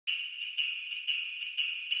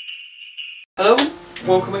Hello,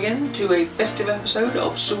 welcome again to a festive episode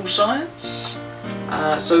of Soul Science.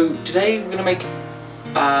 So today we're going to make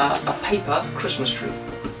a paper Christmas tree.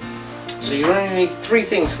 So you only need three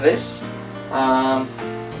things for this, when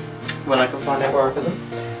I can find out where I put them.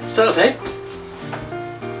 Sellotape,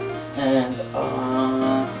 and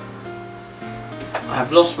I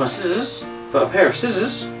have lost my scissors, but a pair of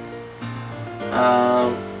scissors,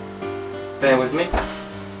 bear with me.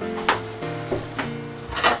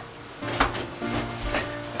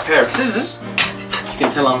 Pair of scissors. You can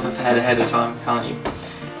tell I'm prepared ahead of time, can't you?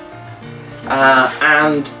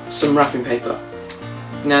 And some wrapping paper.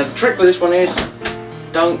 Now the trick with this one is,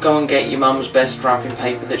 don't go and get your mum's best wrapping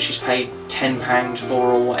paper that she's paid £10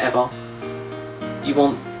 for or whatever. You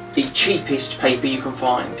want the cheapest paper you can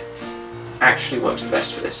find. Actually works the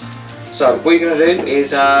best for this. So what you're going to do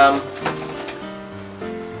is,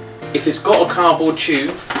 if it's got a cardboard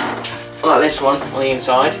tube like this one on the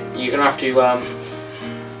inside, you're going to have to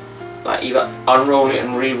like either unroll it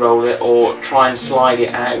and re-roll it, or try and slide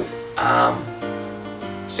it out.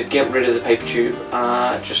 So get rid of the paper tube,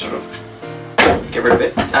 just sort of get rid of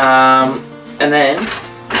it. And then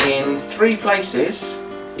in three places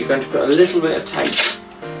you're going to put a little bit of tape,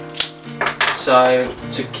 so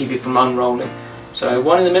to keep it from unrolling. So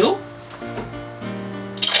one in the middle,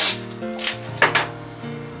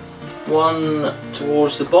 one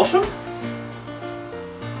towards the bottom,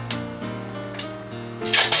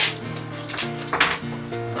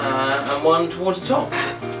 and one towards the top,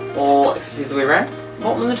 or if it's the other way around,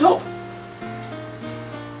 bottom and the top.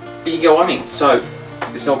 But you get what I mean, so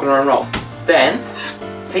it's not going to unroll. Then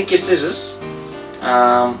take your scissors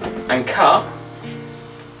and cut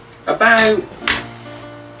about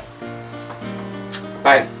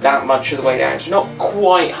that much of the way down. It's not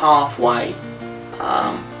quite halfway,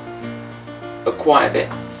 but quite a bit.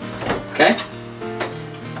 Okay,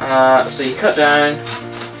 so you cut down.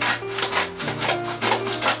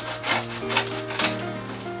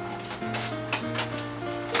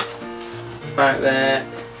 About there,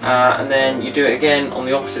 and then you do it again on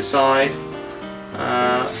the opposite side.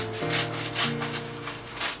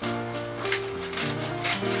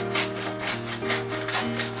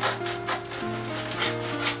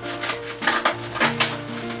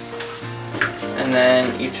 And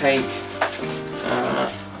then you take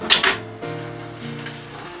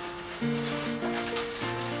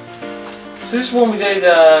so this is one we did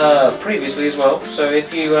previously as well, so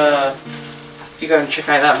if you go and check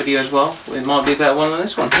out that video as well, it might be a better one than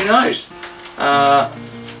this one, who knows.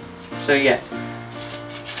 So yeah,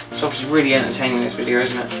 it's obviously really entertaining, this video,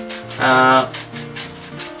 isn't it?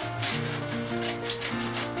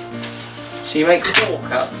 So you make 4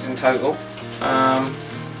 cuts in total.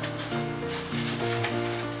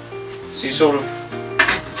 So you sort of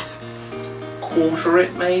quarter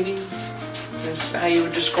it, maybe, is how you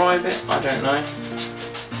would describe it, I don't know.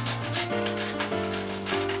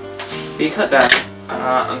 You cut down,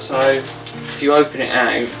 and so if you open it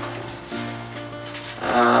out,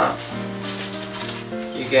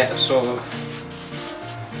 you get a sort of,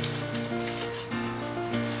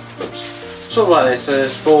 oops, sort of like this. So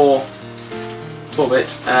there's four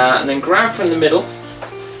bits, and then grab from the middle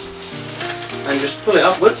and just pull it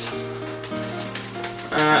upwards,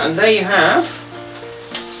 and there you have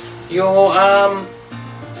your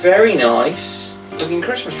very nice looking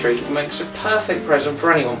Christmas tree. It makes a perfect present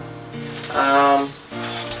for anyone.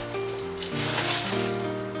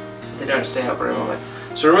 They don't stay up very well.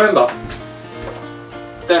 So remember,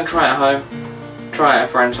 don't try it at home, try it at a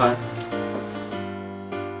friend's home.